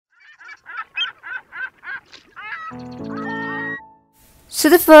So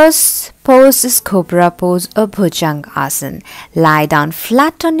the first pose is Cobra pose or Bhujang Asana. Lie down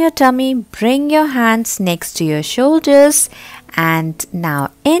flat on your tummy, bring your hands next to your shoulders, and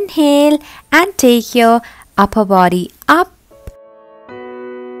now inhale and take your upper body up.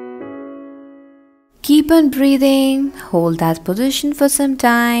 Keep on breathing, hold that position for some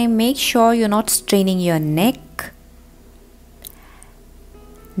time, make sure you're not straining your neck.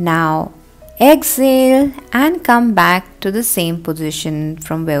 Now exhale and come back to the same position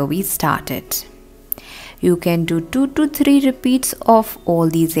from where we started. You can do 2 to 3 repeats of all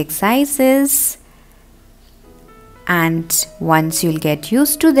these exercises, and once you'll get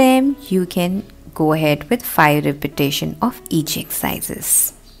used to them, you can go ahead with 5 repetitions of each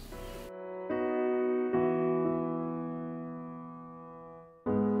exercises.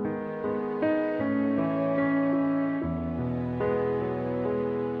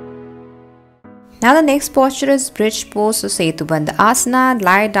 Now the next posture is bridge pose, so Setubandha Asana.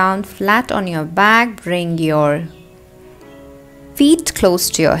 Lie down flat on your back, bring your feet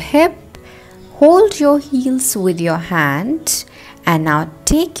close to your hip, hold your heels with your hand, and now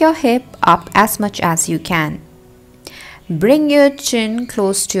take your hip up as much as you can. Bring your chin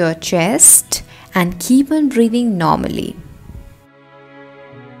close to your chest and keep on breathing normally.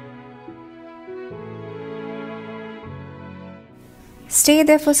 Stay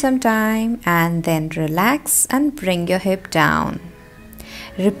there for some time and then relax and bring your hip down.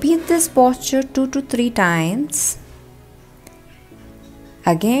 Repeat this posture 2 to 3 times.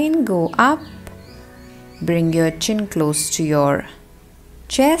 Again, go up. Bring your chin close to your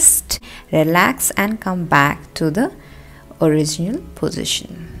chest. Relax and come back to the original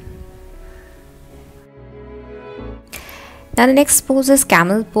position. Now the next pose is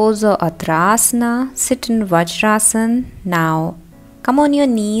camel pose or Atrasana. Sit in Vajrasana. Now come on your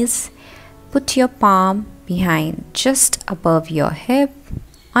knees, put your palm behind just above your hip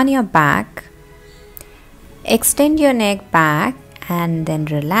on your back. Extend your neck back and then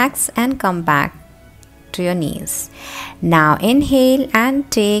relax and come back to your knees. Now inhale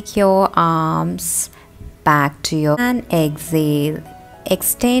and take your arms back to your and exhale.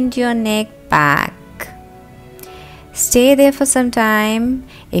 Extend your neck back. Stay there for some time.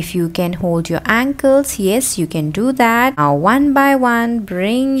 If you can hold your ankles, yes, you can do that. Now one by one,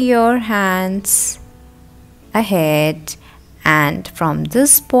 bring your hands ahead, and from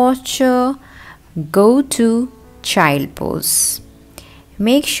this posture, go to child pose.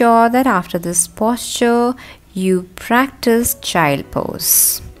 Make sure that after this posture, you practice child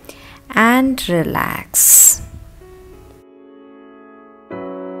pose and relax.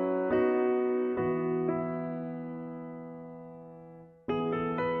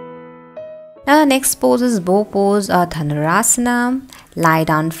 Now the next pose is bow pose or Dhanurasana. Lie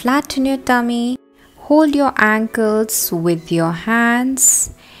down flat on your tummy. Hold your ankles with your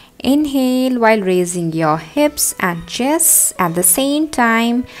hands. Inhale while raising your hips and chest. At the same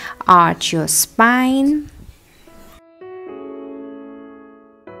time, arch your spine.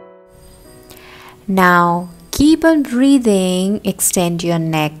 Now keep on breathing. Extend your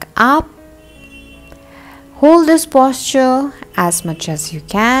neck up. Hold this posture as much as you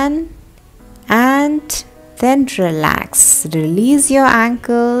can. And then relax. Release your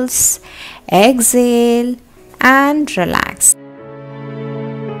ankles. Exhale and relax.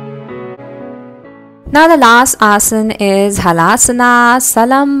 Now the last asana is Halasana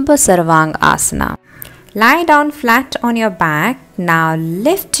Salamba Sarvang Asana. Lie down flat on your back. Now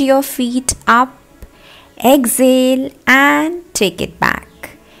lift your feet up. Exhale and take it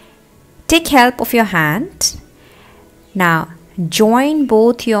back. Take help of your hand. Now join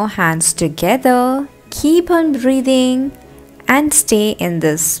both your hands together, keep on breathing and stay in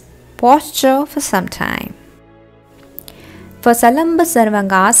this posture for some time. For Salamba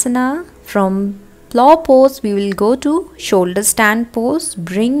Sarvangasana, from plow pose we will go to shoulder stand pose.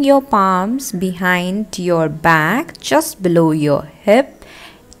 Bring your palms behind your back just below your hip.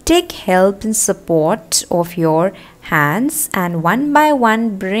 Take help and support of your hands, and one by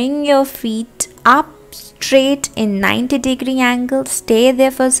one bring your feet up straight in 90-degree angle. Stay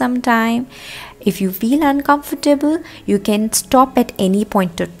there for some time. If you feel uncomfortable, you can stop at any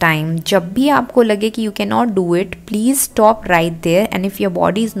point of time. जब भी आपको लगे कि you cannot do it, please stop right there. And if your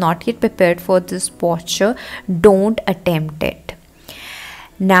body is not yet prepared for this posture, don't attempt it.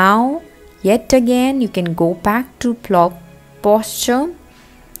 Now, yet again, you can go back to plow posture.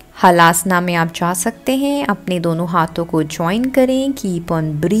 Halasana में आप जा सकते हैं. अपने दोनों हाथों को join करें. Keep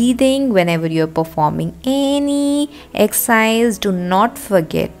on breathing. whenever you are performing any exercise, do not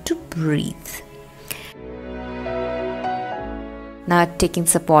forget to breathe. Now taking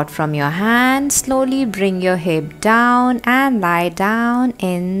support from your hand, slowly bring your hip down and lie down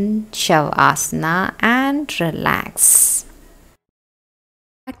in Shavasana and relax.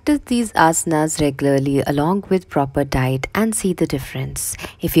 Practice these asanas regularly along with proper diet and see the difference.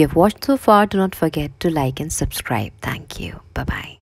 If you have watched so far, do not forget to like and subscribe. Thank you. Bye-bye.